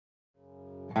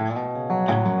What's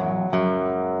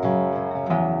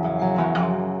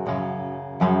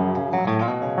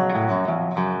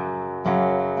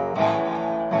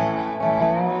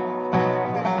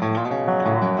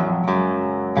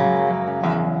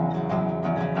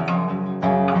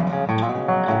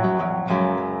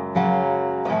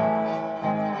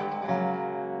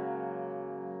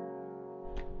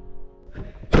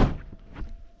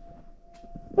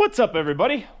up,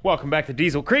 everybody? Welcome back to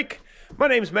Diesel Creek. My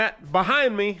name's Matt.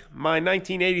 Behind me, my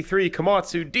 1983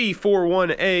 Komatsu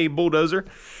D41A bulldozer.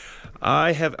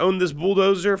 I have owned this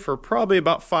bulldozer for probably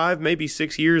about 5, maybe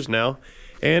 6 years now,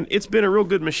 and it's been a real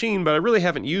good machine, but I really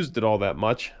haven't used it all that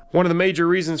much. One of the major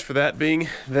reasons for that being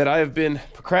that I have been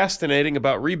procrastinating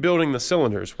about rebuilding the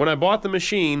cylinders. When I bought the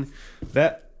machine,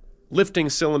 that lifting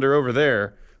cylinder over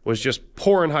there was just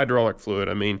pouring hydraulic fluid.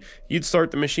 I mean, you'd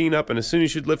start the machine up and as soon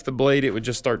as you'd lift the blade, it would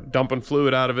just start dumping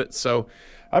fluid out of it. So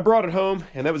I brought it home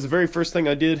and that was the very first thing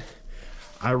I did.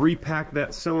 I repacked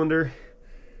that cylinder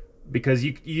because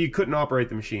you couldn't operate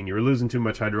the machine. You were losing too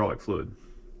much hydraulic fluid.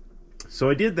 So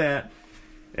I did that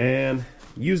and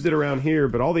used it around here,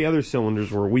 but all the other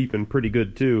cylinders were weeping pretty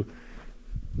good too.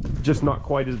 Just not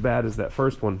quite as bad as that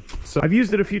first one. So I've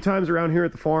used it a few times around here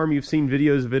at the farm. You've seen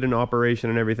videos of it in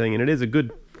operation and everything, and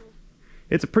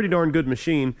it's a pretty darn good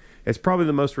machine. It's probably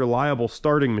the most reliable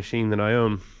starting machine that I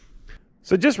own.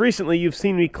 So just recently you've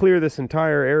seen me clear this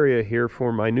entire area here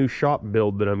for my new shop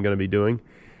build that I'm going to be doing,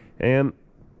 and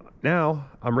now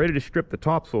I'm ready to strip the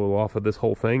topsoil off of this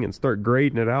whole thing and start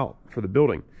grading it out for the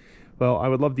building. Well, I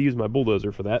would love to use my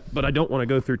bulldozer for that, but I don't want to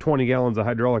go through 20 gallons of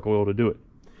hydraulic oil to do it.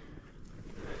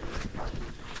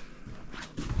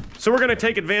 So we're going to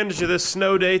take advantage of this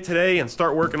snow day today and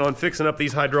start working on fixing up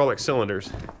these hydraulic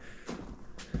cylinders.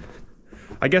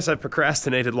 I guess I've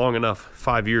procrastinated long enough,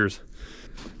 5 years.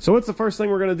 So what's the first thing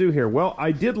we're going to do here? Well,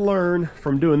 I did learn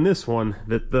from doing this one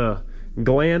that the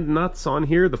gland nuts on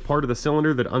here, the part of the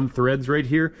cylinder that unthreads right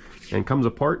here and comes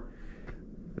apart,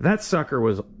 that sucker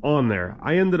was on there.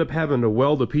 I ended up having to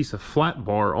weld a piece of flat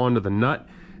bar onto the nut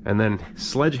and then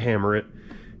sledgehammer it,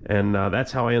 and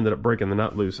that's how I ended up breaking the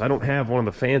nut loose. I don't have one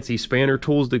of the fancy spanner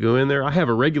tools to go in there. I have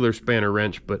a regular spanner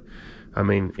wrench, but I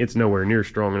mean, it's nowhere near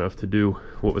strong enough to do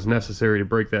what was necessary to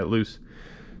break that loose.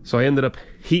 So I ended up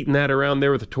heating that around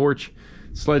there with a torch,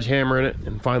 sledgehammering it,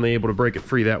 and finally able to break it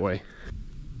free that way.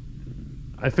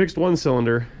 I fixed one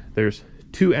cylinder. There's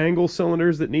 2 angle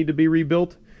cylinders that need to be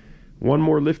rebuilt, 1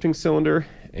 more lifting cylinder,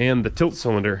 and the tilt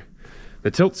cylinder.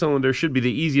 The tilt cylinder should be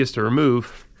the easiest to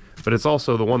remove, but it's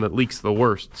also the one that leaks the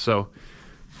worst. So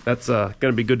that's going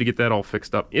to be good to get that all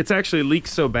fixed up. It's actually leaked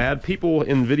so bad, people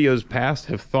in videos past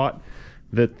have thought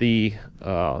that the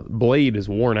blade is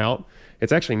worn out.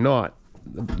 It's actually not.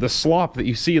 The slop that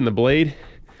you see in the blade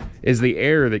is the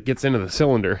air that gets into the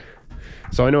cylinder.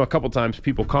 So I know a couple times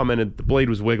people commented the blade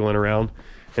was wiggling around,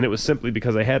 and it was simply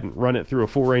because I hadn't run it through a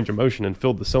full range of motion and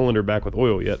filled the cylinder back with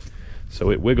oil yet.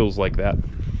 So it wiggles like that.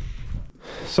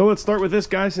 So let's start with this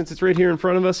guy since it's right here in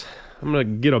front of us. I'm gonna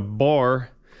get a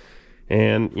bar,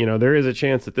 and you know, there is a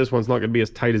chance that this one's not gonna be as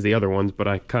tight as the other ones, but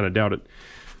I kind of doubt it.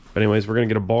 But anyways, we're gonna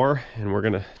get a bar and we're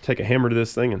gonna take a hammer to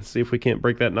this thing and see if we can't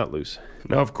break that nut loose.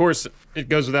 Now, of course, it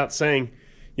goes without saying,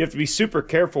 you have to be super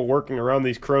careful working around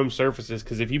these chrome surfaces,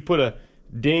 because if you put a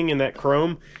ding in that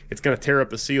chrome, it's gonna tear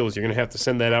up the seals. You're gonna have to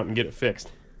send that out and get it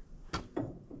fixed.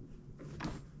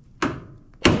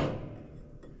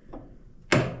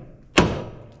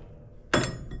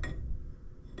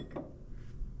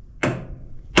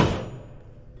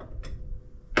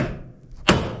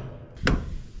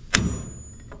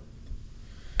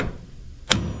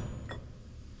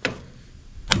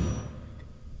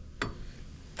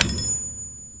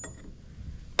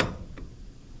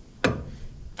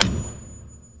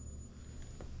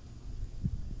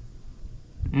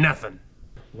 Nothing.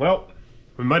 Well,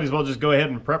 we might as well just go ahead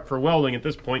and prep for welding at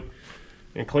this point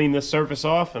and clean this surface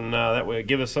off, and that way it'll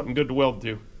give us something good to weld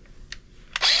to.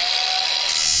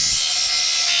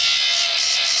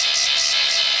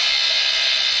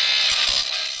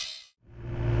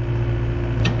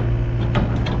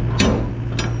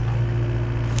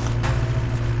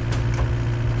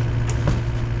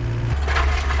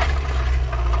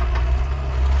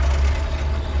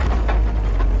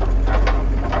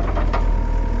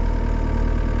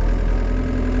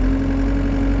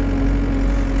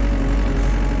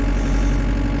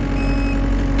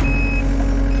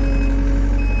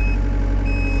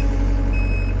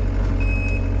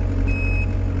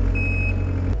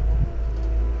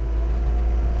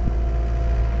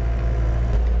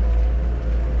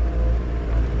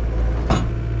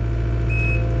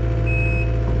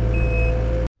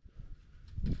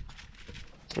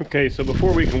 Okay, so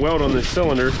before we can weld on this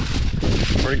cylinder,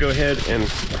 we're going to go ahead and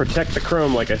protect the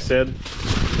chrome like I said.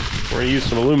 We're going to use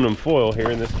some aluminum foil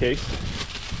here in this case.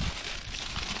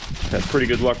 Had pretty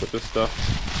good luck with this stuff.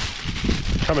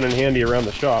 Coming in handy around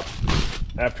the shop.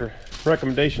 After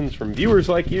recommendations from viewers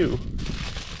like you,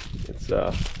 it's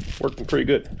working pretty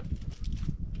good.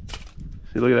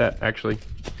 See, look at that, actually.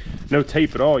 No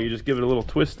tape at all, you just give it a little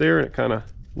twist there and it kind of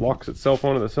locks itself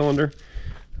onto the cylinder.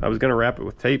 I was going to wrap it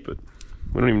with tape, but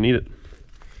we don't even need it.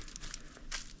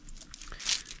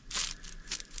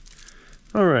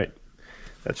 Alright,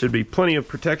 that should be plenty of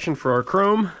protection for our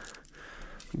chrome.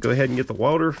 Go ahead and get the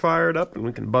welder fired up and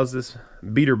we can buzz this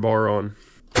beater bar on.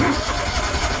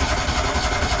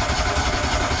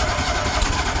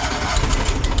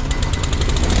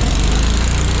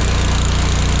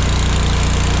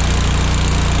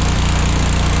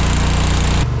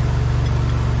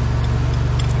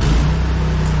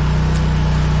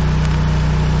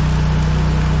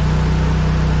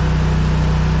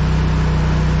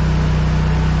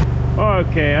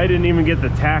 Okay, I didn't even get the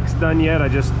tacks done yet. I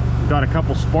just got a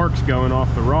couple sparks going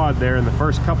off the rod there, and the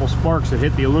first couple sparks that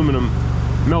hit the aluminum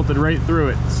melted right through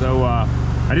it. So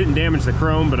I didn't damage the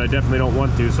chrome, but I definitely don't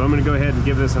want to. So I'm going to go ahead and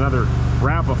give this another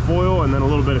wrap of foil and then a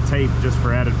little bit of tape just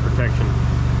for added protection.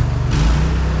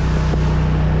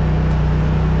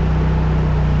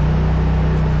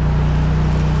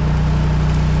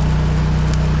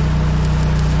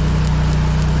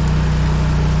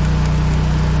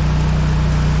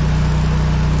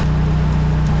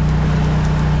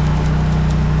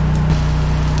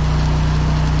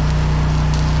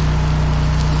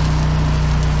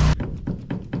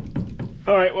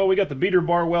 Alright, well, we got the beater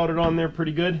bar welded on there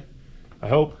pretty good, I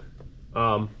hope.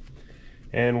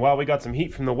 And while we got some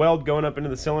heat from the weld going up into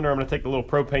the cylinder, I'm going to take the little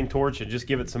propane torch and just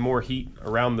give it some more heat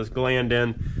around this gland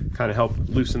end, kind of help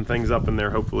loosen things up in there,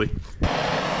 hopefully.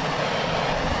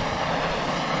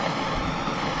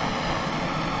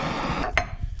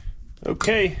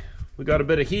 Okay, we got a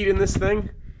bit of heat in this thing.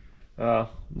 I'm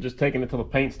just taking it till the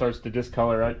paint starts to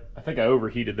discolor. I think I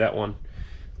overheated that one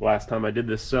last time I did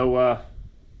this, so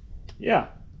yeah,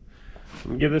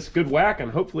 I'm gonna give this a good whack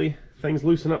and hopefully things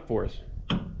loosen up for us.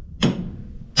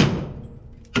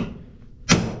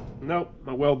 Nope,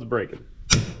 my weld's breaking.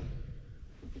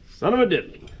 Son of a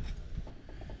diddly.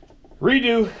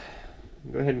 Redo.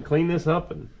 Go ahead and clean this up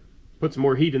and put some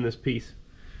more heat in this piece.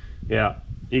 Yeah,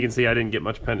 you can see I didn't get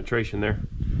much penetration there.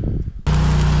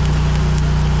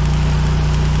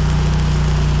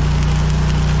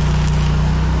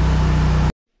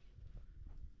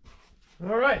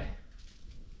 All right.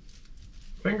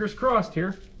 Fingers crossed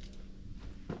here.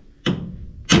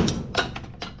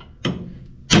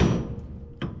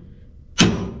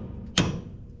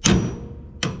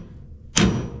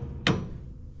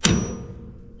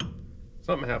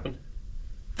 Something happened.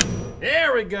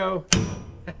 There we go.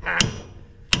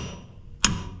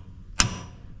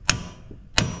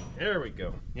 There we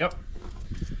go. Yep.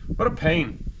 What a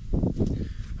pain.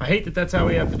 I hate that that's how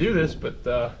we have to do this, but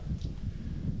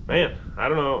man, I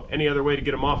don't know any other way to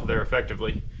get them off of there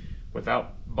effectively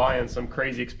without buying some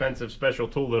crazy expensive special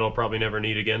tool that I'll probably never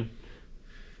need again.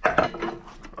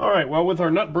 Alright, well, with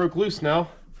our nut broke loose now,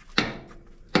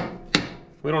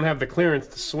 we don't have the clearance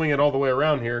to swing it all the way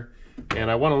around here,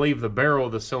 and I want to leave the barrel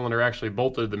of the cylinder actually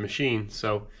bolted to the machine,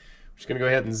 so I'm just going to go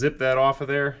ahead and zip that off of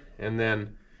there, and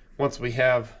then once we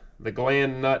have the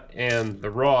gland nut and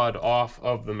the rod off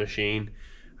of the machine,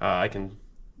 I can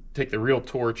take the real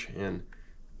torch and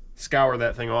scour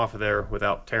that thing off of there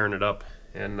without tearing it up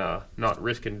and not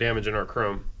risking damaging our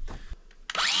chrome.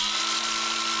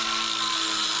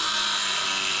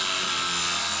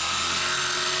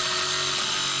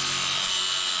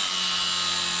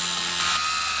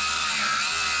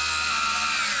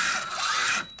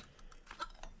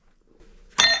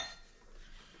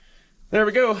 There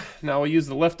we go. Now we'll use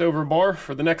the leftover bar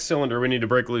for the next cylinder we need to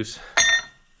break loose.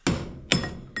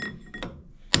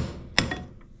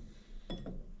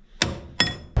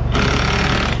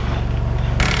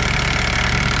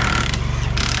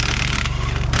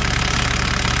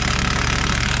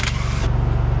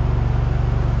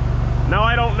 Now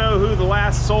I don't know who the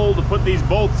last soul to put these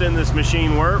bolts in this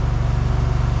machine were,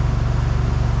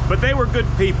 but they were good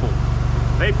people.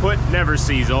 They put never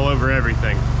sees all over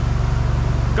everything.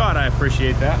 God, I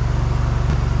appreciate that.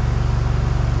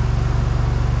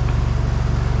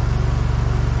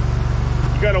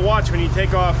 You gotta watch when you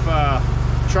take off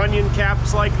trunnion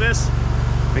caps like this,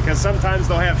 because sometimes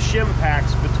they'll have shim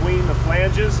packs between the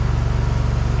flanges,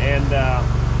 and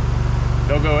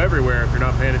they'll go everywhere if you're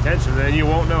not paying attention, and then you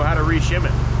won't know how to re-shim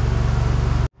it.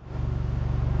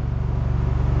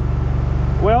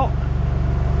 Well,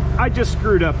 I just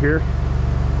screwed up here.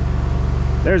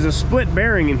 There's a split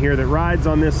bearing in here that rides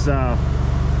on this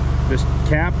this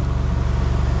cap,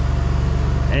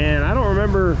 and I don't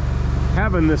remember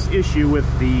having this issue with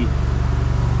the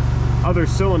other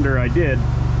cylinder I did,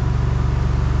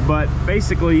 but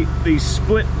basically the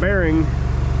split bearing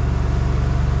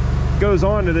goes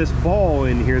onto this ball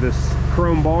in here, this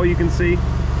chrome ball you can see,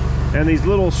 and these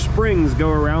little springs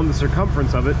go around the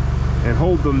circumference of it and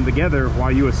hold them together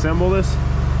while you assemble this.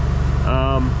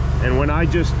 And when I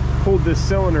just pulled this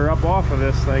cylinder up off of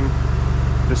this thing,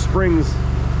 the springs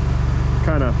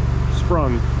kind of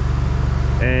sprung,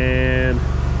 and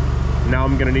now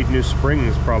I'm gonna need new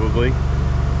springs probably.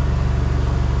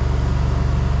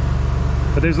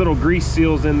 But there's little grease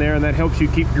seals in there, and that helps you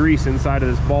keep grease inside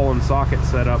of this ball and socket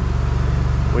setup,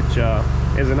 which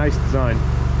is a nice design.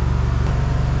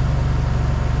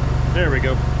 There we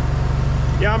go.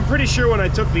 Yeah, I'm pretty sure when I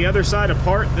took the other side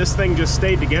apart, this thing just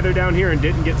stayed together down here and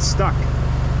didn't get stuck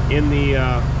in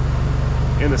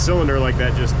the cylinder like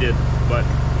that just did. But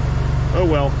oh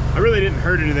well, I really didn't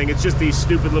hurt anything. It's just these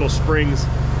stupid little springs.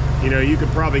 You know, you could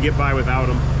probably get by without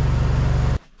them.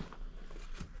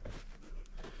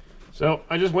 So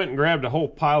I just went and grabbed a whole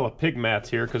pile of pig mats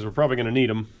here because we're probably going to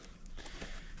need them.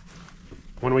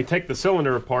 When we take the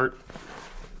cylinder apart,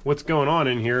 what's going on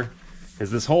in here is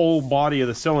this whole body of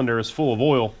the cylinder is full of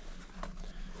oil.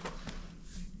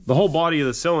 The whole body of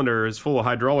the cylinder is full of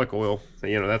hydraulic oil.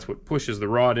 You know, that's what pushes the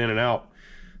rod in and out.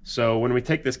 So when we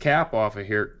take this cap off of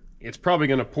here, it's probably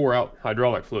going to pour out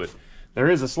hydraulic fluid. There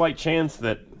is a slight chance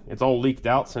that it's all leaked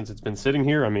out since it's been sitting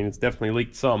here. I mean, it's definitely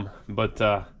leaked some, but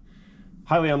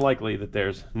highly unlikely that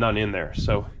there's none in there.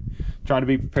 So try to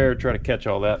be prepared, try to catch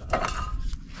all that.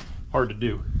 Hard to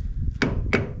do.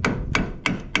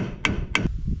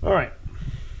 All right.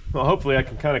 Well, hopefully I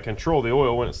can kind of control the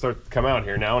oil when it starts to come out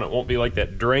here now, and it won't be like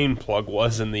that drain plug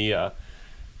was in the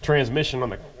transmission on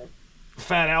the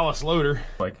Fat Alice loader.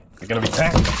 Like, it's gonna be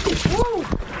packed. Woo!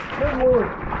 Good Lord.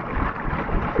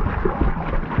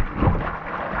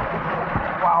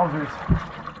 Wowzers.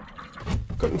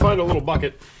 Couldn't find a little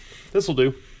bucket. This'll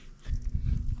do.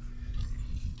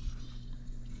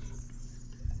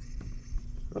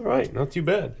 All right, not too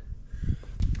bad.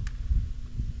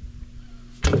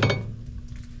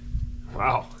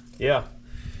 Wow, yeah,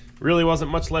 really wasn't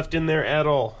much left in there at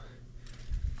all.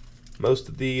 Most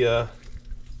of the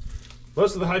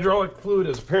hydraulic fluid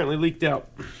has apparently leaked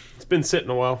out. It's been sitting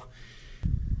a while.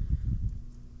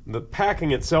 The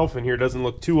packing itself in here doesn't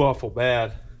look too awful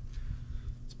bad.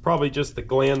 It's probably just the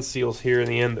gland seals here in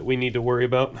the end that we need to worry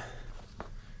about.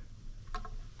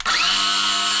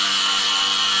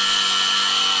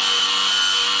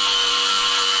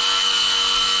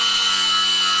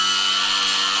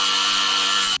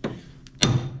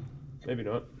 Maybe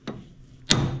not.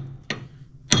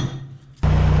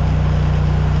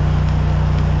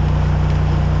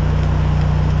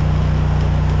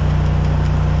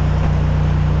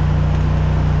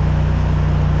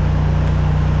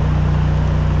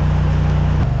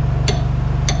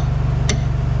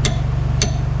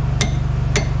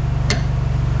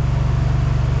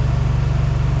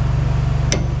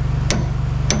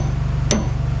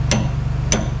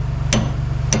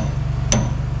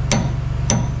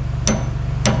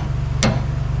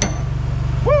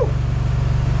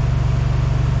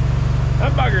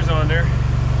 On there.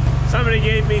 Somebody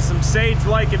gave me some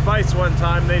sage-like advice one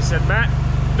time. They said, Matt,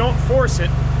 don't force it,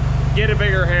 get a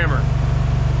bigger hammer.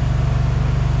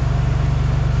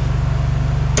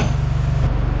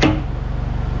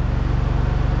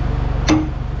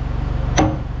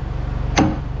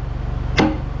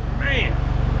 Man,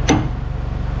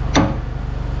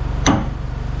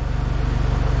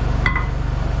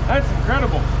 that's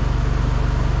incredible.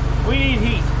 We need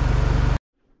heat.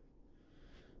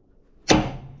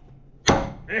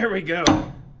 There we go.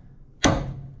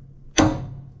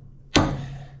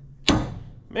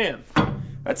 Man,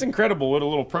 that's incredible what a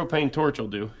little propane torch will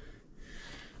do.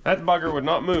 That bugger would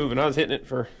not move, and I was hitting it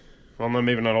for, well,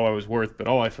 maybe not all I was worth, but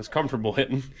all I was comfortable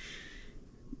hitting.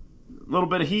 A little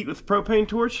bit of heat with the propane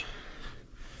torch,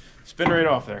 spin right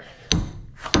off there.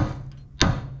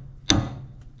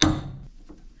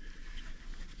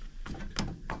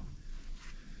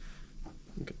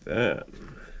 Look at that.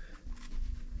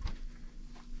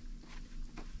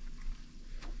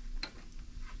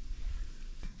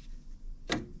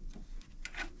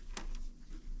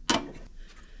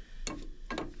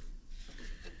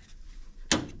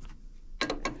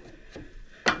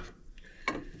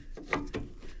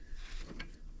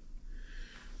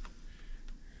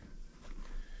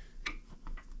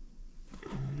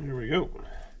 There we go.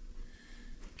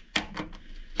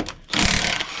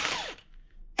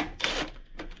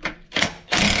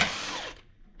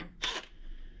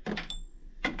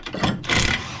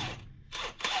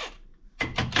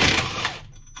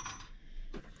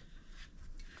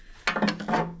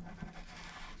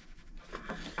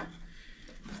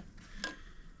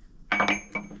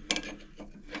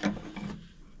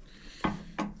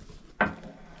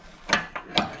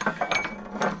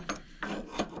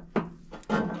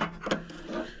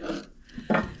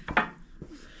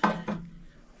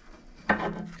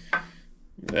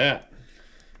 that.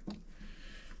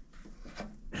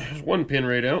 There's one pin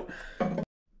right out.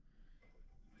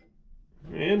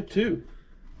 And two.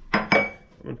 I'm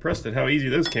impressed at how easy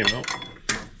those came out.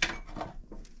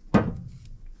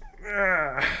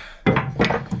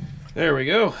 There we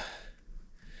go.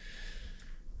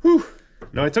 Whew.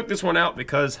 Now I took this one out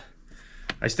because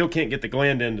I still can't get the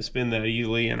gland end to spin that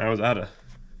easily, and I was out of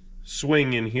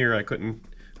swing in here.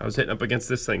 I was hitting up against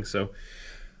this thing, so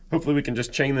hopefully we can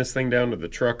just chain this thing down to the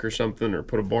truck or something, or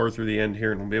put a bar through the end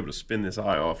here, and we'll be able to spin this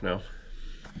eye off now.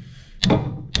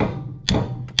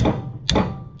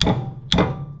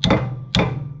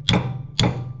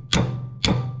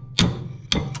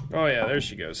 Oh yeah, there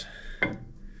she goes.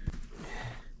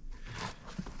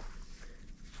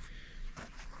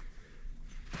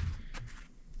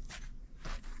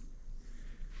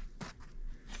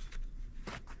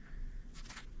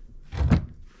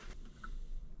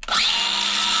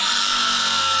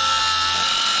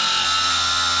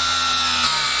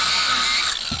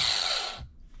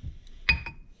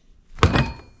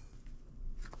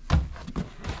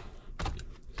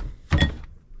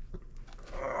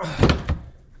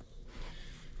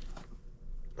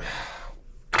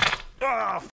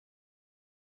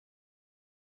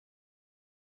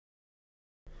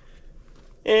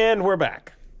 And we're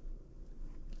back.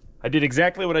 I did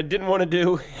exactly what I didn't want to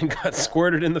do and got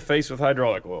squirted in the face with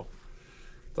hydraulic oil.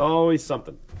 It's always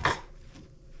something.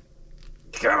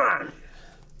 Come on!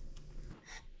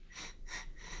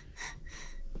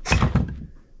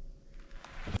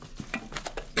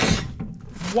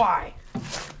 Why?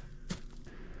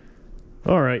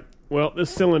 Alright, well, this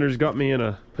cylinder's got me in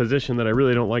a position that I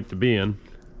really don't like to be in,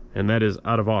 and that is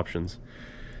out of options.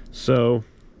 So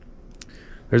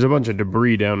there's a bunch of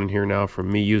debris down in here now from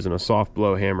me using a soft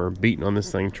blow hammer, beating on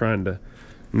this thing, trying to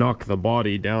knock the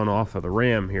body down off of the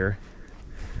ram here.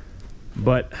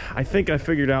 But I think I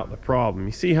figured out the problem.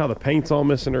 You see how the paint's all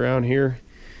missing around here?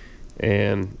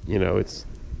 And, you know, it's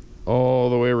all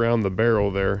the way around the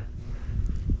barrel there.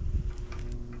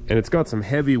 And it's got some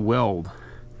heavy weld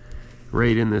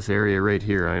right in this area right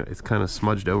here. It's kind of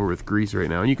smudged over with grease right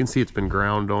now. And you can see it's been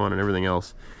ground on and everything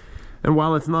else. And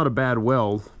while it's not a bad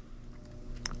weld,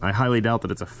 I highly doubt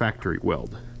that it's a factory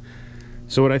weld.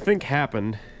 So what I think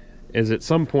happened is at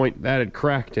some point that had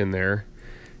cracked in there,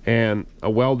 and a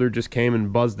welder just came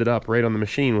and buzzed it up right on the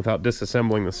machine without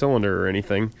disassembling the cylinder or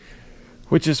anything,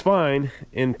 which is fine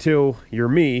until you're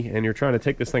me and you're trying to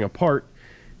take this thing apart.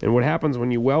 And what happens when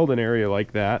you weld an area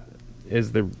like that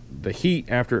is the heat,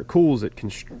 after it cools, it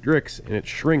constricts and it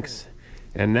shrinks.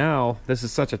 And now this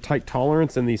is such a tight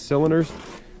tolerance in these cylinders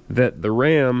that the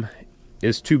ram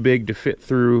is too big to fit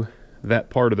through that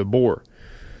part of the bore.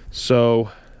 So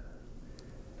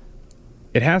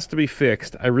it has to be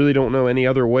fixed. I really don't know any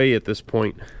other way at this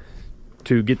point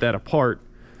to get that apart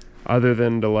other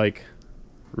than to like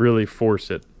really force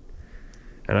it.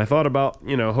 And I thought about,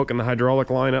 you know, hooking the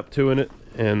hydraulic line up to it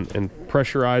and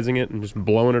pressurizing it and just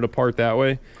blowing it apart that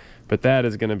way. But that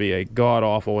is going to be a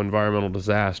god-awful environmental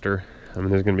disaster. I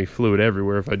mean, there's going to be fluid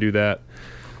everywhere if I do that.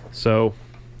 So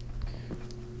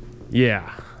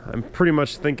yeah, I'm pretty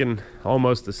much thinking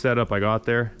almost the setup I got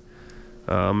there.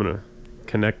 I'm gonna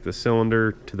connect the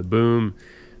cylinder to the boom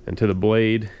and to the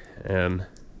blade, and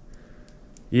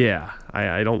yeah,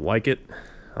 I don't like it.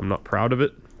 I'm not proud of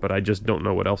it, but I just don't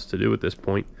know what else to do at this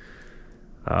point.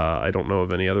 I don't know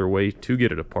of any other way to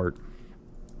get it apart.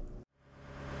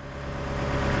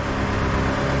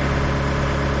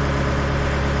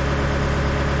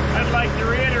 I'd like to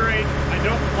reiterate, I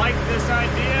don't like this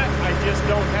idea, I just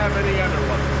don't have any other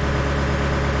ones.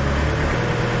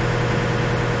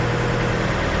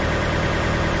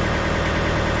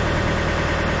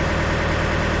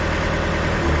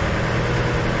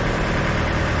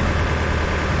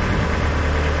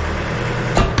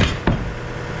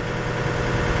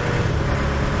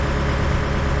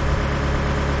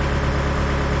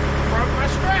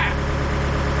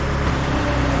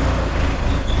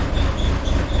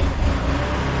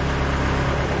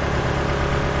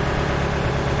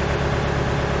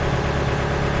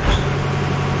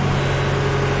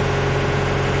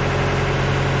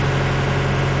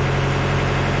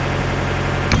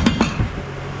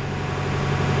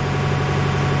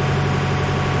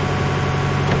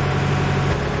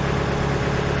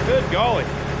 Golly,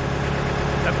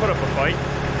 that put up a fight.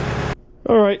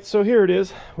 Alright, so here it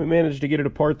is. We managed to get it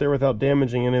apart there without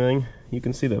damaging anything. You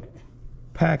can see the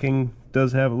packing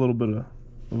does have a little bit of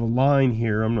a line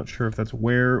here. I'm not sure if that's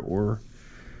wear or,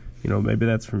 you know, maybe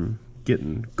that's from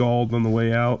getting galled on the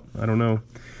way out. I don't know.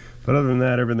 But other than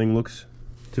that, everything looks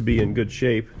to be in good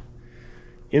shape.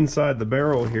 Inside the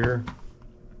barrel here,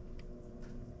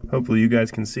 Hopefully you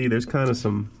guys can see there's kind of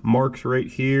some marks right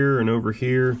here and over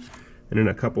here and in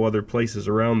a couple other places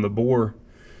around the bore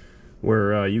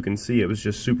where you can see it was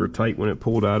just super tight when it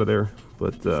pulled out of there,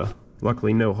 but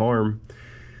luckily no harm.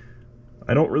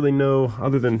 I don't really know,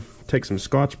 other than take some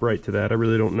Scotch-Brite to that, I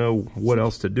really don't know what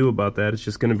else to do about that. It's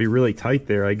just going to be really tight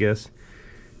there, I guess.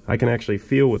 I can actually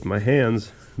feel with my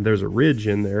hands there's a ridge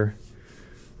in there,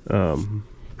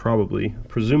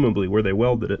 presumably where they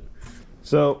welded it.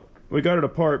 So we got it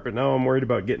apart, but now I'm worried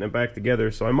about getting it back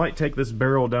together, so I might take this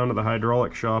barrel down to the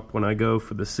hydraulic shop when I go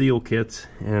for the seal kits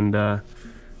and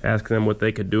ask them what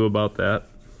they could do about that,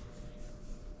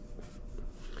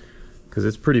 because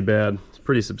it's pretty bad. It's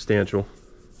pretty substantial.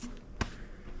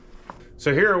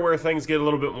 So here are where things get a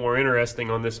little bit more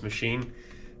interesting on this machine.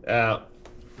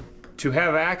 To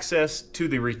have access to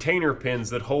the retainer pins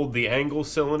that hold the angle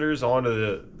cylinders onto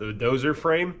the Dozer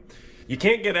frame, you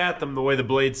can't get at them the way the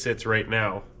blade sits right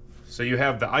now. So you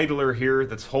have the idler here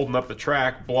that's holding up the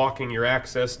track, blocking your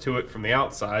access to it from the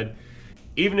outside.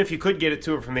 Even if you could get it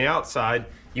to it from the outside,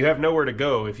 you have nowhere to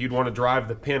go. If you'd want to drive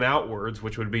the pin outwards,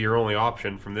 which would be your only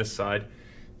option from this side,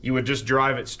 you would just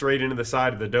drive it straight into the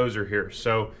side of the Dozer here.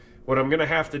 So what I'm going to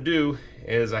have to do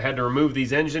is I had to remove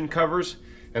these engine covers,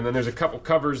 and then there's a couple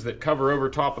covers that cover over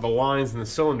top of the lines and the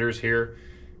cylinders here,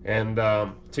 and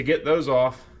to get those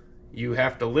off you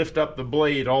have to lift up the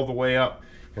blade all the way up,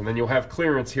 and then you'll have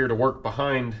clearance here to work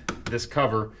behind this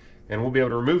cover, and we'll be able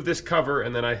to remove this cover,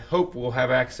 and then I hope we'll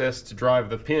have access to drive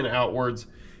the pin outwards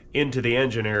into the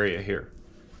engine area here.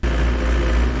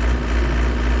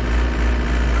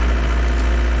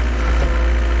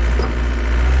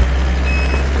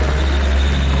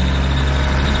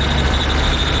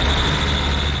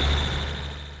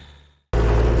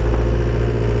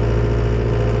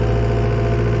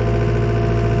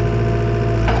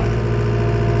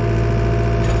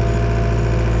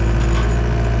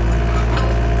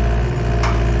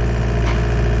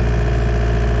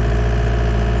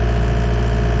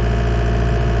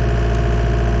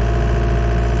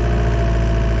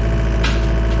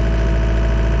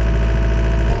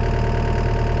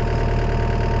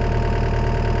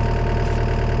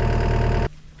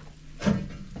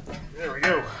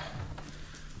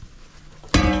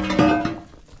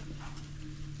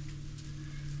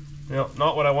 Well,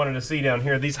 not what I wanted to see down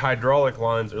here. These hydraulic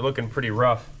lines are looking pretty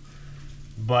rough,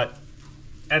 but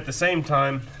at the same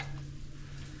time,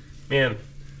 man,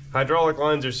 hydraulic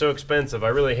lines are so expensive. I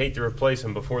really hate to replace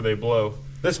them before they blow.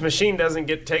 This machine doesn't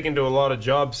get taken to a lot of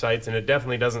job sites, and it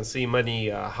definitely doesn't see many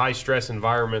high-stress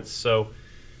environments, so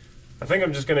I think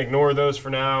I'm just going to ignore those for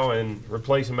now and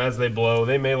replace them as they blow.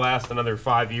 They may last another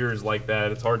 5 years like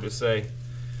that. It's hard to say.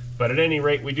 But at any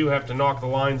rate, we do have to knock the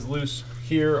lines loose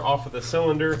here off of the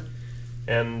cylinder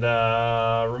and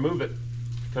remove it,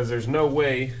 because there's no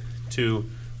way to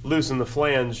loosen the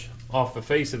flange off the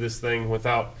face of this thing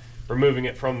without removing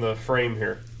it from the frame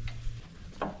here.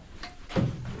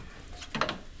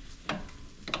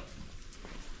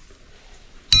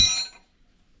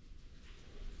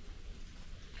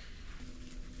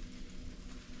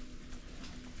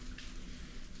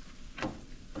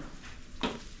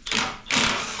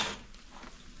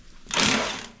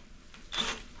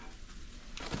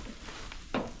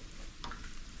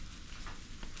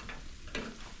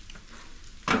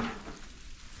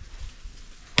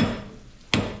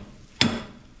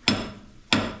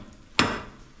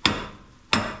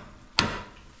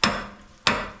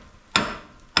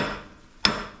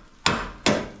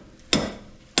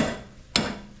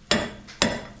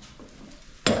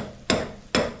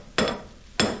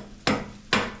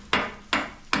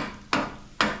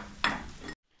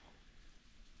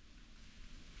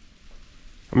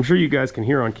 I'm sure you guys can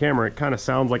hear on camera, it kind of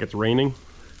sounds like it's raining.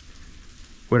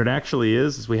 What it actually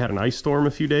is we had an ice storm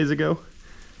a few days ago,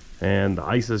 and the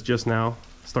ice is just now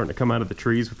starting to come out of the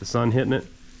trees with the sun hitting it.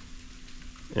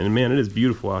 And man, it is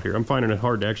beautiful out here. I'm finding it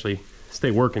hard to actually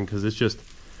stay working because it's just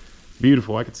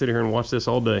beautiful. I could sit here and watch this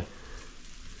all day.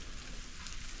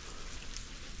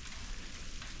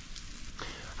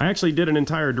 I actually did an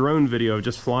entire drone video of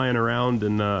just flying around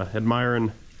and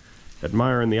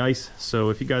admiring the ice, so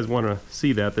if you guys want to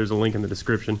see that, there's a link in the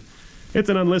description. It's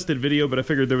an unlisted video, but I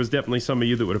figured there was definitely some of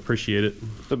you that would appreciate it.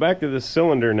 So back to this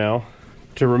cylinder now.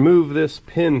 To remove this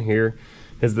pin here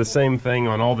is the same thing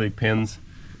on all the pins.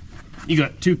 You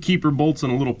got two keeper bolts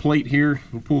and a little plate here.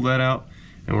 We'll pull that out,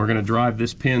 and we're going to drive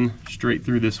this pin straight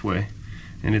through this way,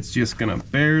 and it's just going to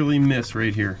barely miss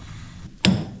right here.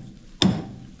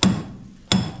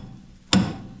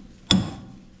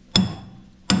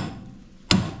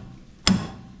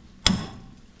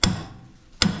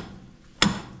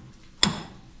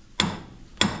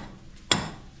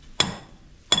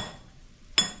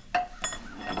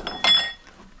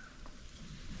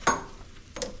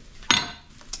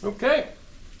 Okay.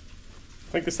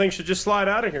 I think this thing should just slide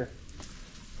out of here.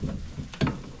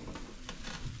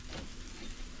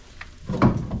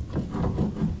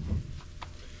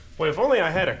 Boy, if only I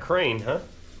had a crane, huh?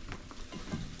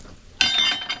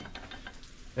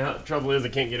 Now, the trouble is I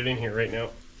can't get it in here right now.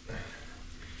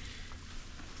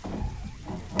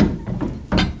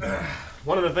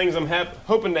 One of the things I'm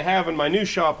hoping to have in my new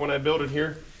shop when I build it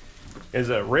here is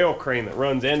a rail crane that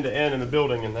runs end to end in the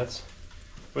building, and that's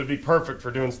would be perfect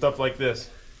for doing stuff like this.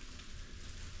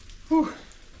 Whew.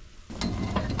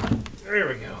 There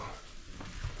we go.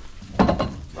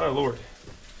 My Lord.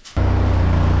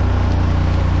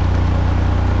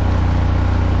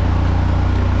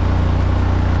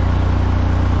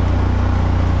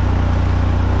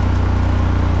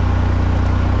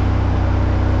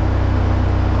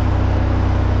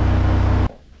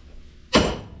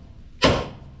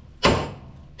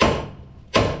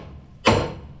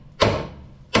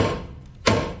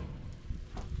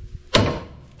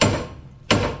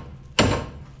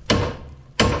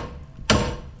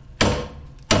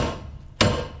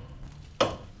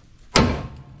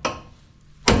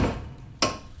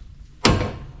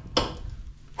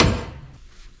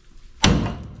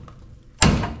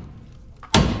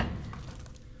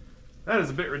 That is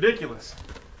a bit ridiculous.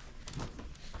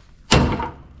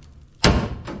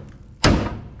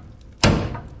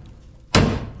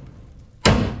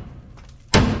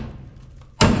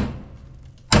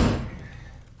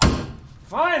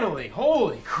 Finally,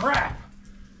 holy crap.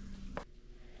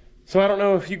 So I don't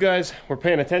know if you guys were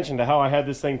paying attention to how I had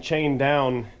this thing chained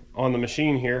down on the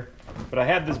machine here, but I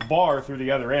had this bar through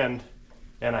the other end,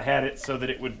 and I had it so that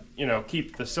it would, you know,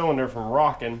 keep the cylinder from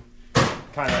rocking,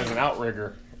 kind of as an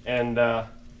outrigger. And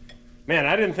man,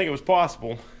 I didn't think it was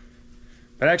possible,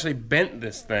 but I actually bent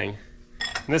this thing.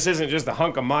 And this isn't just a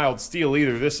hunk of mild steel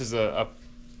either. This is a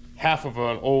half of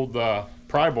an old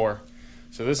pry bar.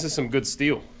 So this is some good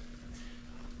steel.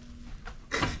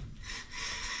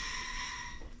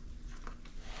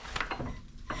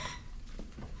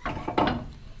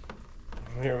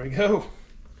 Here we go.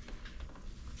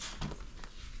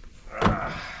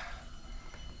 Man,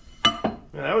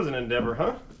 that was an endeavor,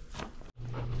 huh?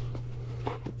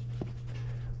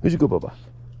 Who's a good bubba?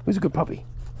 Who's a good puppy?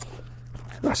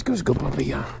 Roscoe's a good puppy,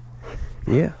 yeah.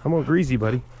 Yeah, I'm all greasy,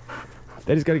 buddy.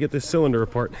 Daddy's got to get this cylinder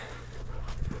apart.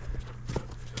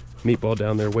 Meatball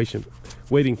down there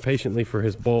waiting patiently for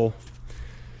his bowl.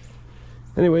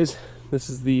 Anyways, this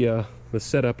is the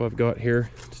setup I've got here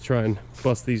to try and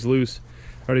bust these loose.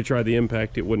 I already tried the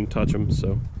impact, it wouldn't touch them,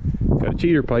 so got a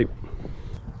cheater pipe.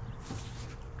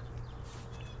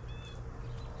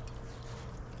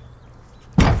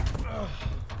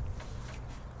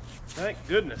 Thank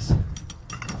goodness.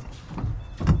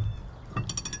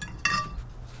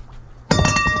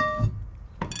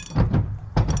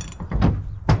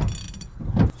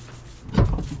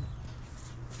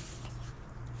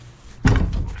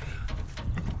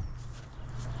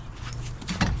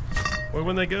 Well,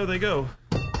 when they go, they go.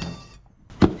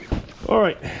 All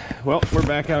right, well, we're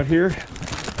back out here.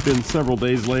 It's been several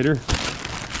days later.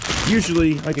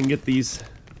 Usually I can get these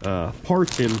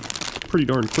parts in pretty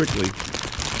darn quickly.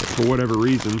 For whatever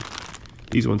reason,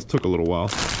 these ones took a little while.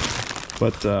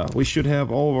 But we should have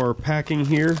all of our packing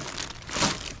here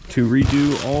to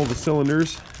redo all the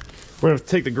cylinders. We're gonna have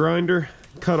to take the grinder,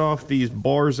 cut off these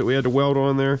bars that we had to weld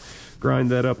on there, grind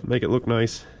that up, make it look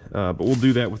nice. But we'll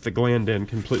do that with the gland end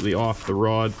completely off the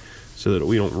rod so that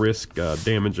we don't risk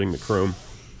damaging the chrome.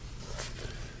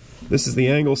 This is the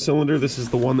angle cylinder. This is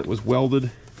the one that was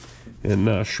welded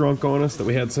and shrunk on us that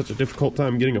we had such a difficult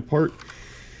time getting apart.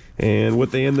 And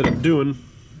what they ended up doing,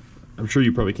 I'm sure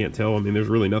you probably can't tell, I mean there's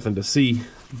really nothing to see,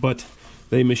 but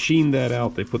they machined that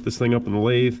out. They put this thing up in the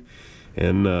lathe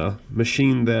and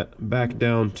machined that back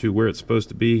down to where it's supposed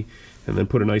to be, and then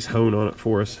put a nice hone on it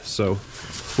for us. So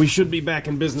we should be back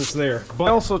in business there. But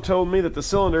they also told me that the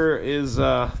cylinder is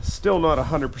still not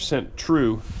 100%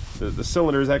 true. The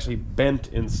cylinder is actually bent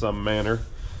in some manner.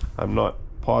 I'm not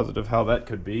positive how that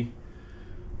could be,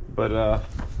 but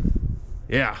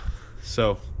yeah,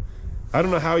 so I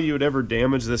don't know how you would ever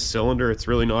damage this cylinder. It's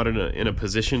really not in a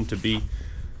position to be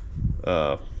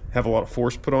have a lot of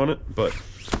force put on it, but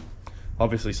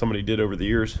obviously somebody did over the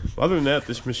years. Other than that,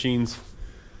 this machine's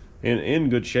in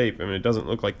good shape. I mean, it doesn't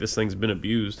look like this thing's been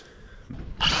abused.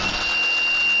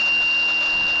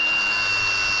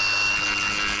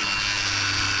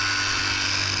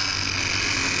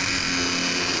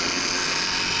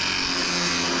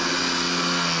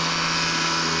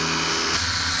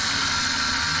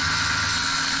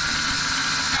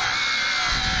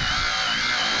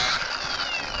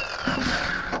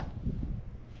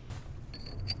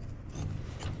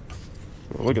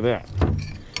 Look at that.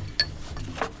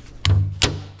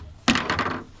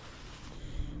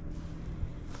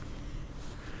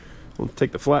 We'll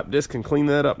take the flap disc and clean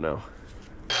that up now.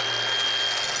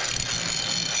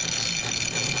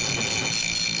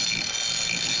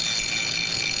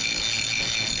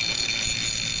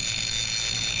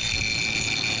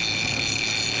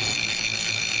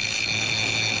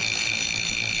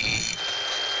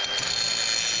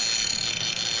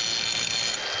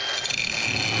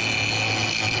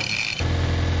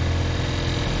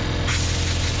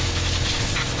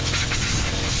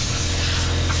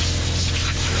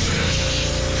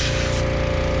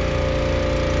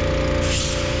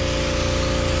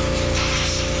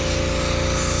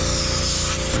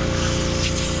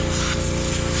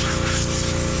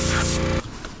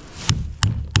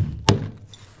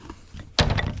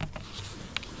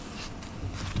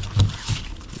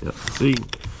 See,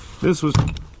 this was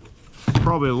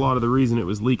probably a lot of the reason it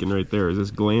was leaking right there, is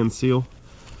this gland seal.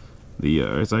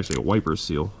 It's actually a wiper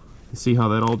seal. You see how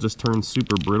that all just turned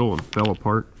super brittle and fell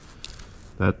apart?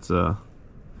 That's no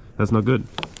good.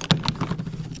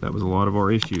 That was a lot of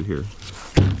our issue here.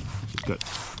 Just got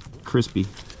crispy.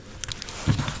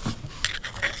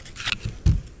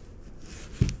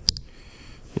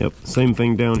 Yep, same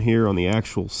thing down here on the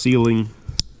actual sealing.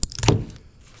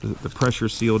 The pressure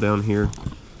seal down here.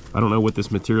 I don't know what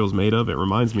this material is made of. It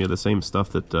reminds me of the same stuff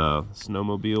that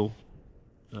snowmobile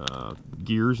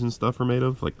gears and stuff are made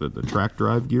of, like the track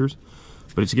drive gears.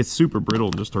 But it just gets super brittle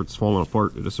and just starts falling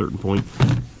apart at a certain point.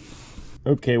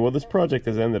 Okay, well, this project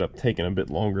has ended up taking a bit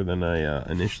longer than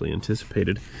I initially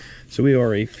anticipated. So we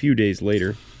are a few days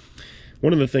later.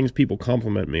 One of the things people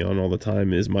compliment me on all the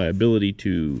time is my ability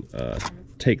to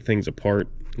take things apart,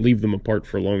 leave them apart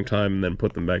for a long time, and then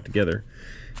put them back together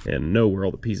and know where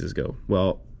all the pieces go.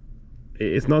 Well,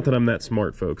 it's not that I'm that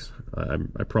smart, folks.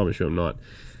 I promise you I'm not.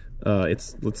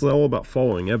 It's all about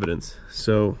following evidence.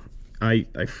 So I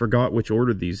forgot which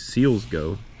order these seals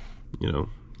go. You know,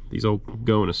 these all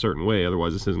go in a certain way,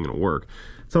 otherwise this isn't going to work.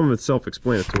 Some of it's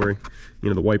self-explanatory. You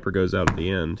know, the wiper goes out at the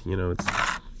end. You know,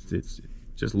 it's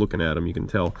just looking at them, you can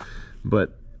tell.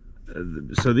 But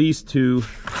so these two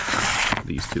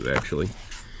actually,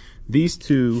 these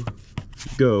two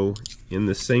go in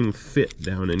the same fit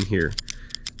down in here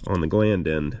on the gland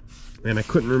end, and I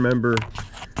couldn't remember,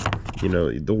 you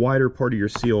know, the wider part of your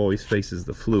seal always faces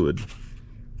the fluid,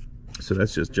 so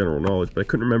that's just general knowledge, but I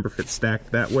couldn't remember if it's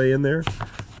stacked that way in there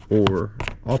or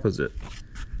opposite.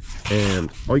 And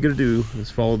all you gotta do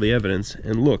is follow the evidence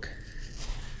and look.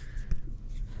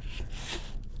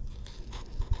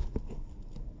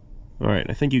 Alright,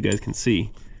 I think you guys can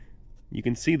see. You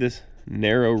can see this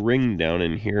narrow ring down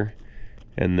in here,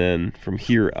 and then from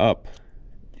here up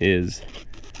is,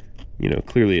 you know,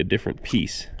 clearly a different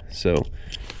piece. So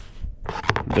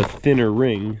the thinner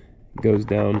ring goes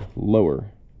down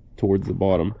lower towards the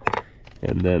bottom,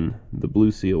 and then the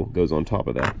blue seal goes on top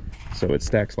of that. So it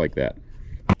stacks like that.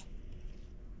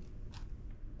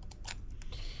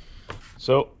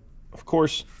 So, of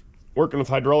course, working with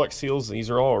hydraulic seals, these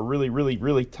are all a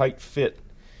really tight fit.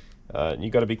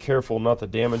 You got to be careful not to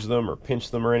damage them or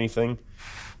pinch them or anything.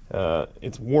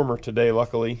 It's warmer today,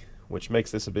 luckily, which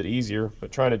makes this a bit easier,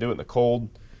 but trying to do it in the cold,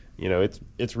 you know,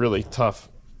 it's really tough.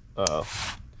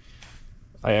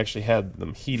 I actually had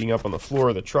them heating up on the floor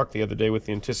of the truck the other day with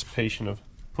the anticipation of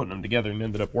putting them together, and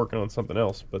ended up working on something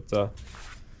else. But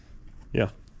yeah,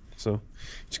 so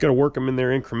just got to work them in there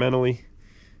incrementally,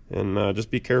 and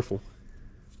just be careful.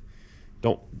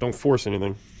 Don't force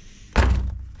anything.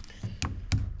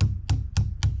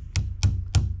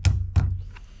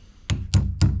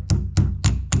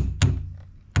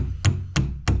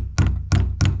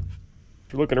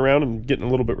 If you're looking around and getting a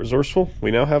little bit resourceful,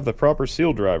 we now have the proper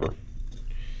seal driver.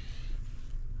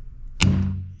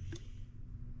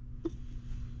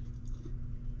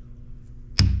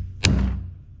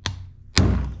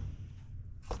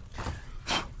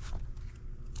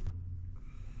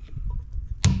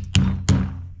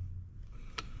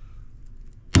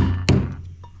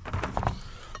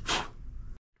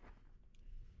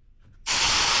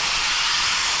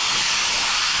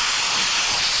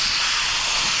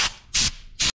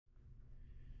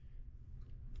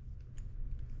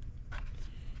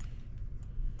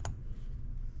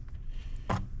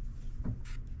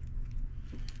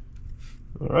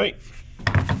 All right,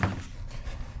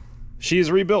 she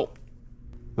is rebuilt.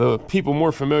 The people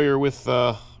more familiar with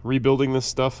rebuilding this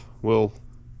stuff will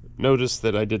notice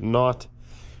that I did not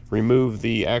remove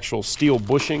the actual steel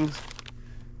bushings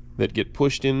that get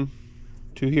pushed in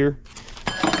to here.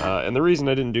 And the reason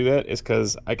I didn't do that is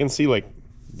because I can see like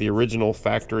the original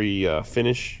factory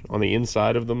finish on the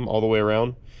inside of them all the way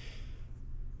around.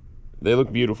 They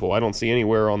look beautiful. I don't see any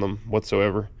wear on them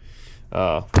whatsoever.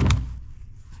 I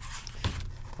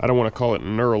don't want to call it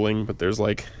knurling, but there's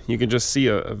like, you can just see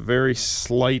a very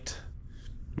slight,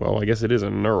 well, I guess it is a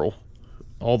knurl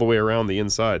all the way around the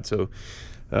inside. So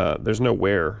there's no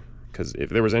wear, because if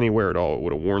there was any wear at all, it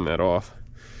would have worn that off.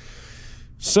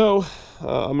 So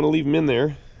I'm going to leave them in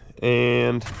there,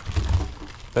 and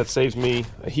that saves me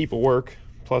a heap of work.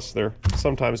 Plus, they're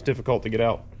sometimes difficult to get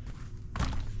out.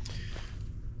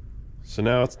 So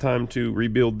now it's time to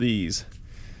rebuild these.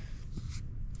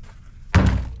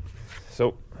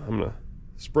 So I'm going to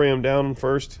spray them down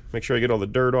first, make sure I get all the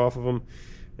dirt off of them,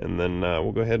 and then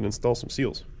we'll go ahead and install some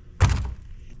seals.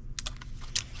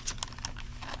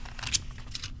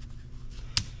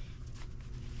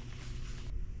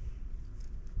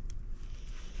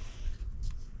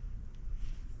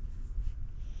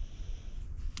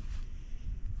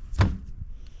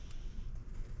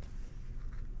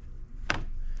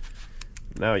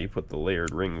 Now you put the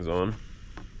layered rings on.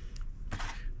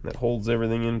 That holds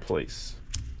everything in place.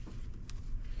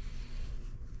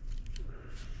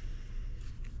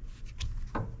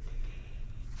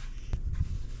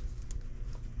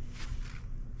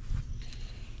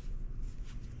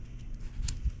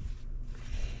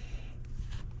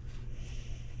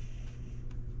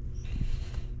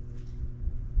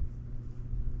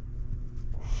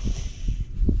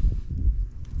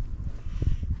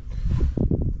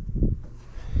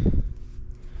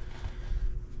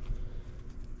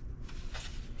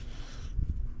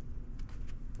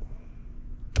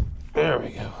 There we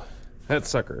go. That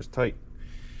sucker is tight.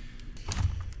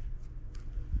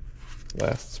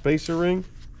 Last spacer ring.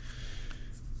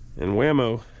 And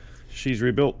whammo, she's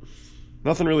rebuilt.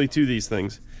 Nothing really to these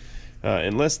things.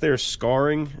 Unless they're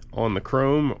scarring on the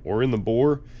chrome or in the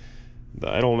bore,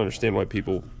 I don't understand why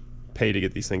people pay to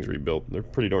get these things rebuilt. They're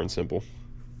pretty darn simple.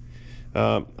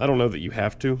 I don't know that you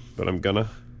have to, but I'm gonna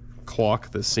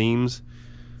clock the seams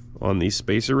on these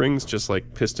spacer rings just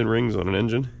like piston rings on an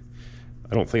engine.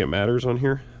 I don't think it matters on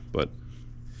here, but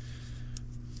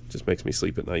it just makes me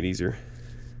sleep at night easier.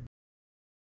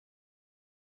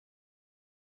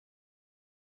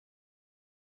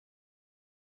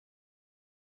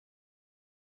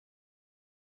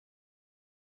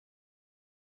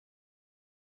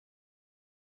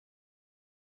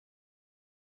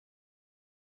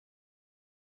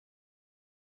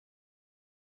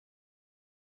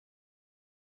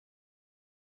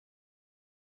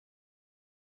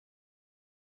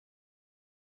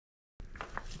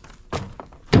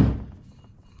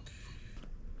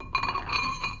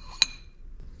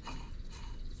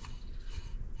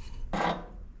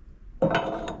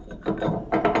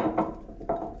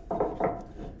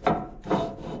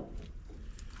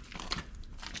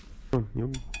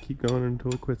 You'll keep going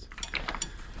until it quits.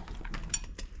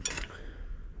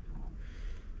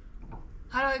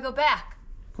 How do I go back?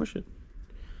 Push it.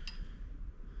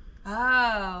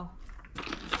 Oh.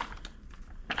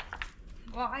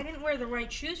 Well, I didn't wear the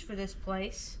right shoes for this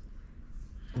place.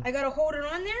 I gotta hold it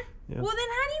on there? Yeah. Well, then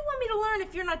how do you want me to learn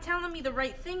if you're not telling me the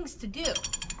right things to do?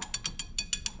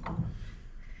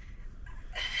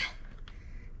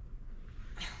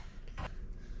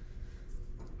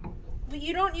 But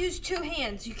you don't use two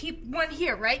hands. You keep one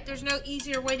here, right? There's no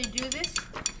easier way to do this?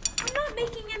 I'm not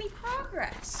making any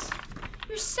progress.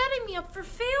 You're setting me up for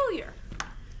failure.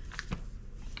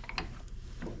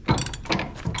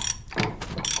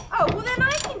 Oh, well then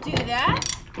I can do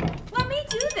that. Let me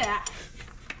do that.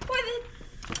 Why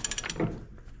then?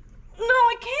 No,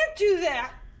 I can't do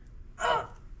that. How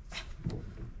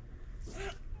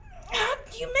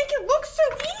do you make it look so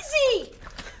easy?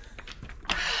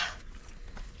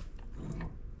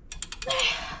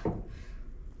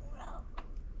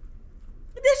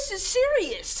 This is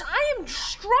serious. I am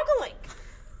struggling.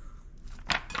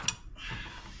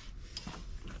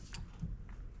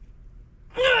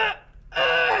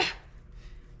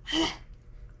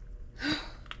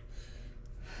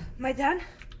 Am I done?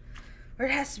 Or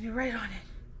it has to be right on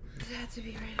it? Does it have to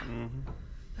be right on it?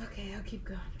 Mm-hmm. Okay, I'll keep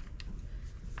going.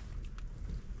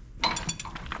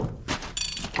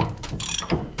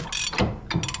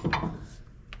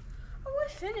 Oh, we're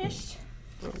finished.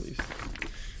 Well, at least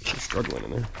you're struggling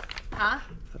in there. Huh?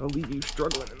 That'll leave you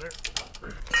struggling in there.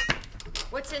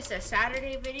 What's this, a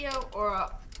Saturday video or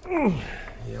a...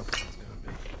 Yep.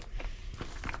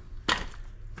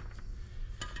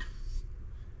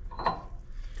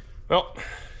 Well,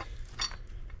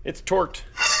 it's torqued.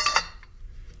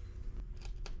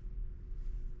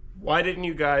 Why didn't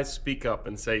you guys speak up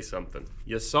and say something?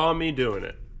 You saw me doing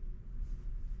it.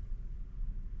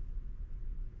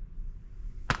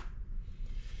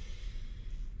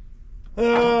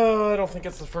 I don't think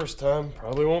it's the first time.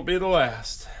 Probably won't be the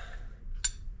last.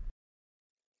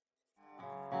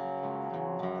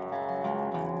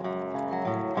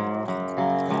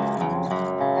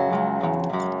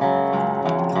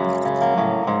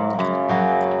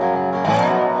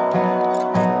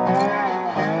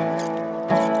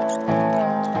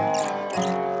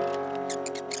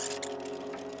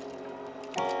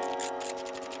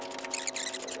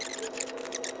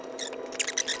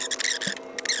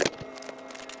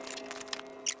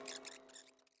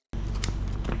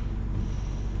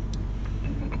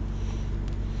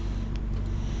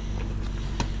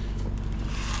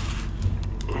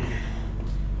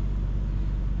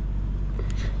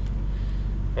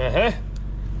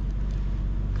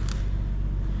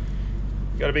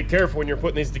 You gotta be careful when you're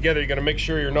putting these together. You gotta make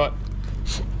sure you're not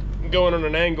going on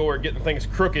an angle or getting things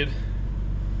crooked.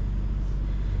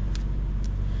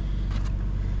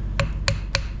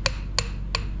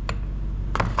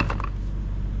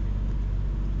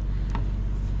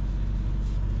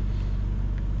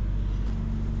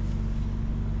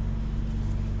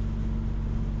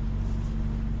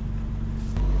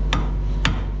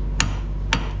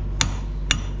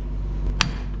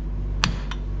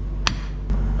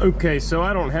 Okay, so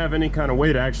I don't have any kind of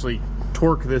way to actually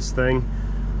torque this thing,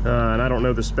 and I don't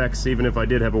know the specs even if I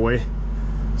did have a way.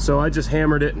 So I just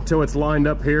hammered it until it's lined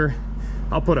up here.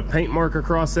 I'll put a paint mark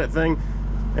across that thing,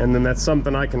 and then that's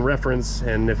something I can reference,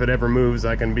 and if it ever moves,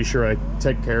 I can be sure I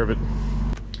take care of it.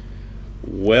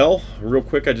 Well, real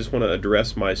quick, I just want to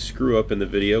address my screw up in the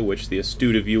video, which the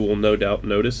astute of you will no doubt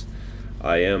notice.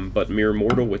 I am but mere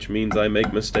mortal, which means I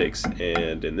make mistakes,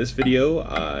 and in this video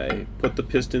I put the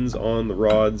pistons on the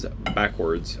rods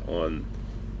backwards on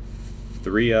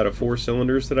 3 out of 4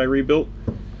 cylinders that I rebuilt,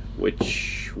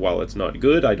 which, while it's not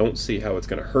good, I don't see how it's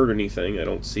going to hurt anything. I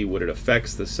don't see what it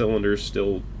affects. The cylinders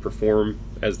still perform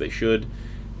as they should,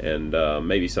 and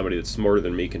maybe somebody that's smarter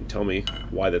than me can tell me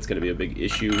why that's going to be a big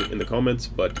issue in the comments,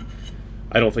 but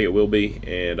I don't think it will be,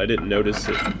 and I didn't notice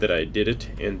that I did it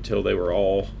until they were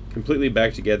all completely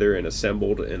back together and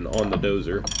assembled and on the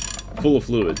dozer, full of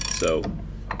fluid. So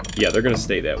yeah, they're going to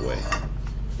stay that way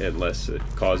unless it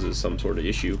causes some sort of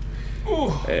issue. Ooh.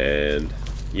 And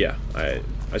yeah, I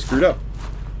screwed up.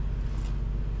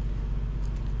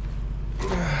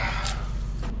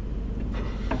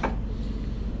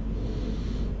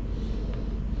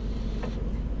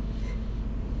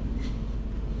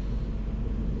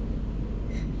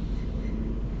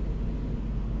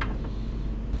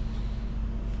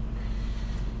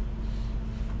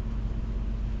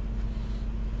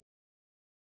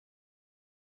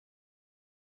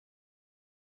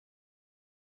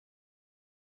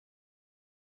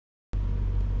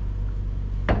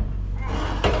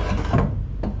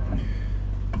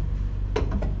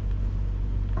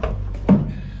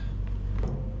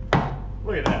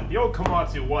 Look at that. The old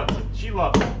Komatsu wants it. She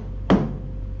loves it.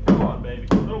 Come on, baby.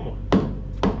 A little more.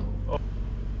 Oh.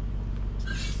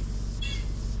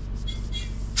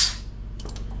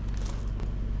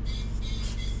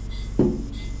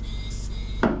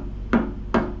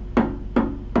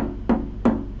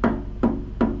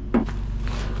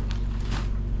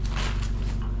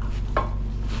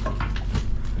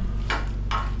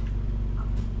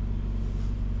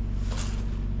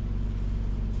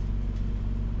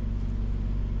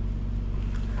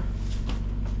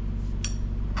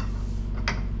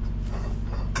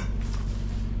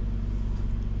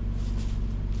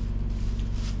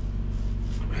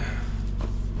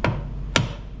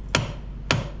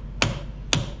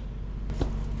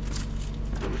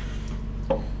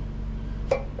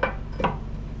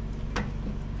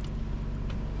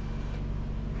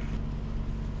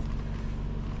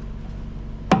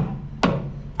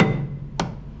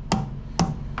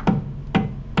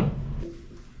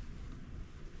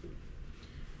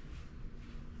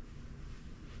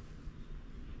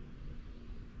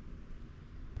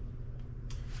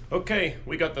 Okay,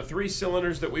 we got the 3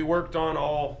 cylinders that we worked on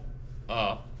all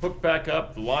hooked back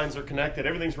up. The lines are connected.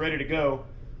 Everything's ready to go.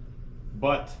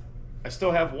 But I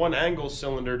still have 1 angle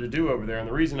cylinder to do over there. And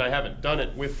the reason I haven't done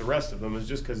it with the rest of them is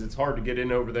just because it's hard to get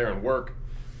in over there and work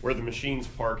where the machine's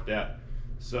parked at.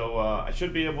 So I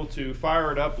should be able to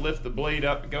fire it up, lift the blade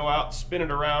up, go out, spin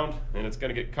it around, and it's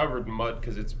going to get covered in mud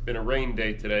because it's been a rain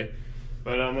day today.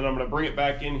 But then I'm going to bring it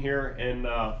back in here, and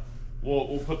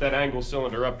we'll put that angle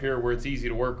cylinder up here where it's easy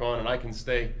to work on, and I can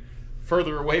stay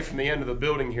further away from the end of the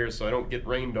building here so I don't get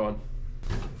rained on.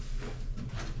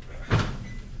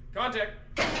 Contact!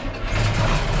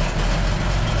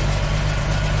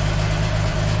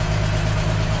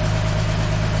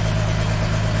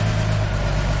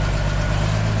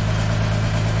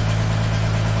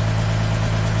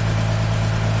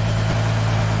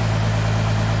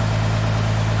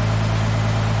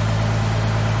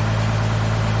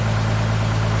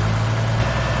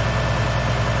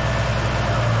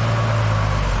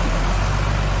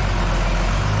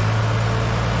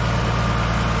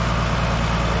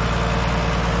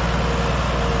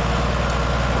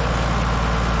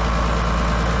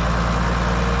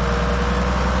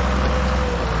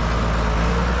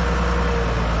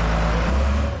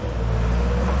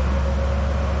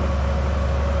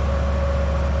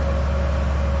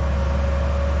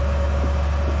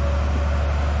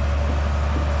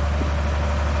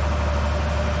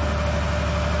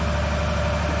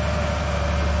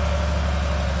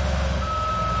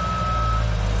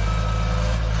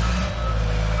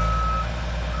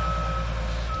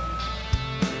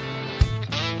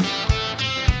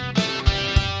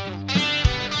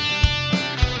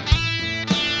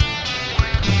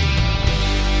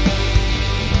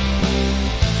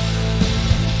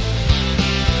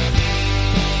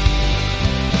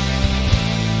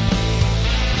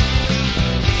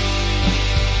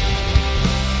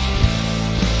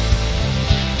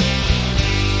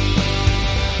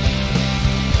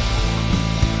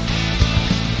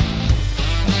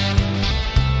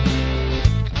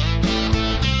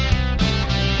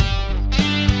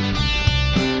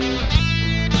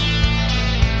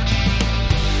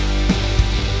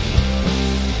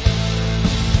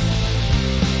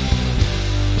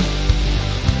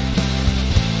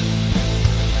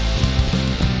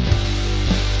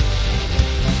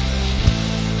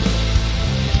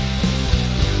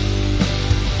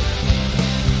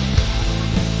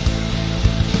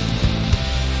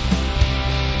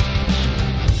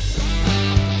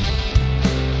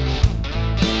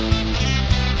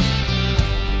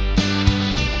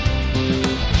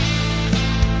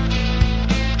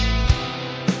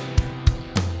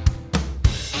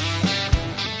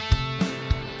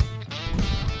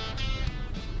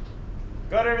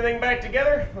 everything back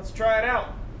together. Let's try it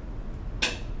out.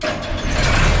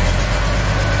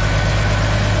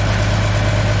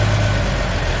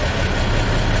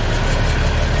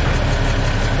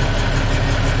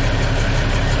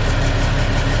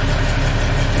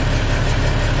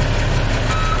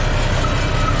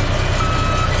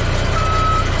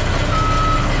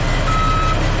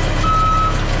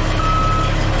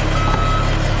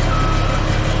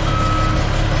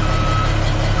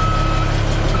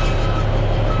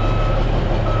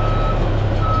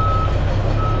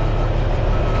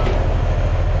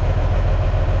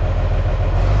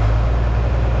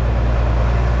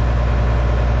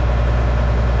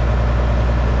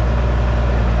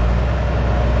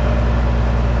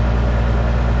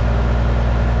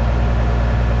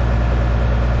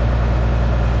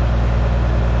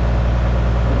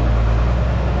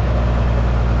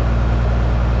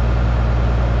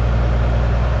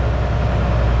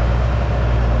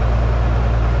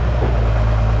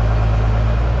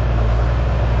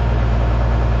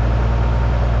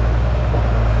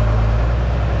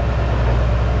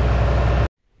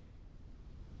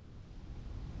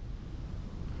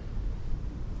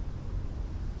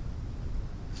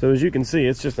 So as you can see,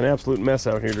 it's just an absolute mess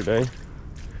out here today.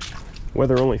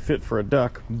 Weather only fit for a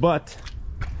duck, but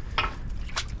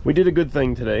we did a good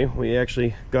thing today. We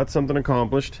actually got something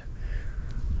accomplished.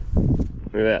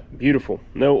 Look at that, beautiful,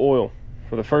 no oil.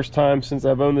 For the first time since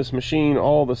I've owned this machine,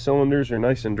 all the cylinders are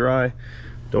nice and dry.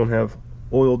 Don't have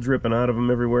oil dripping out of them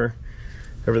everywhere.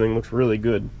 Everything looks really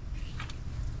good.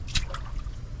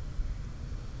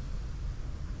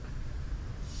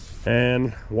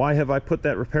 And why have I put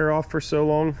that repair off for so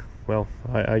long? Well,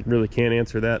 I really can't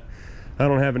answer that. I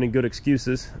don't have any good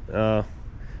excuses.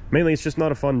 Mainly it's just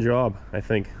not a fun job, I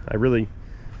think. I really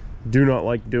do not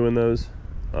like doing those,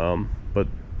 but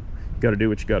you gotta do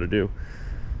what you gotta do.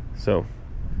 So,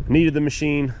 needed the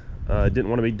machine. Didn't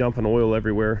want to be dumping oil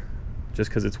everywhere just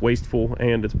because it's wasteful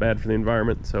and it's bad for the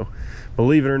environment. So,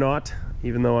 believe it or not,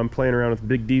 even though I'm playing around with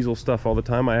big diesel stuff all the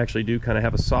time, I actually do kind of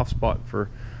have a soft spot for,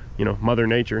 you know, Mother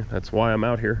Nature. That's why I'm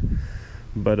out here.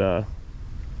 But so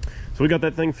we got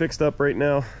that thing fixed up right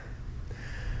now.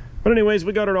 But anyways,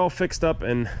 we got it all fixed up,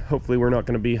 and hopefully we're not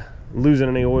going to be losing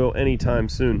any oil anytime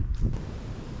soon.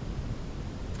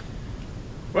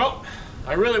 Well,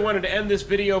 I really wanted to end this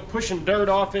video pushing dirt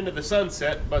off into the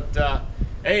sunset, but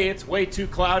A, it's way too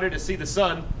cloudy to see the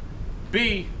sun.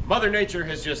 B, Mother Nature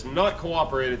has just not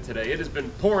cooperated today. It has been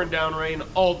pouring down rain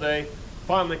all day.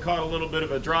 Finally caught a little bit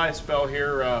of a dry spell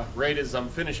here right as I'm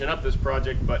finishing up this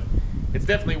project, but it's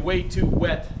definitely way too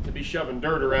wet to be shoving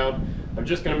dirt around. I'm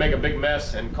just going to make a big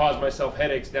mess and cause myself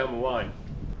headaches down the line.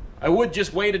 I would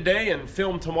just wait a day and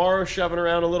film tomorrow, shoving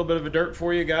around a little bit of a dirt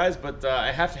for you guys, but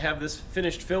I have to have this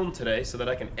finished film today so that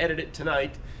I can edit it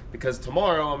tonight, because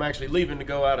tomorrow I'm actually leaving to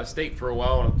go out of state for a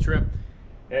while on a trip,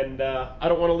 and I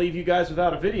don't want to leave you guys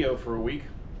without a video for a week.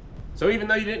 So even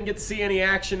though you didn't get to see any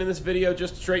action in this video,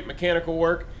 just straight mechanical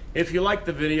work, if you liked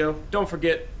the video, don't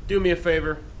forget, do me a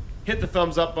favor, hit the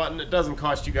thumbs up button. It doesn't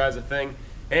cost you guys a thing.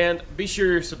 And be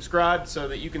sure you're subscribed so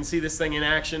that you can see this thing in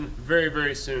action very,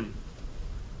 very soon.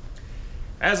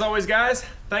 As always, guys,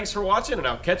 thanks for watching, and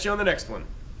I'll catch you on the next one.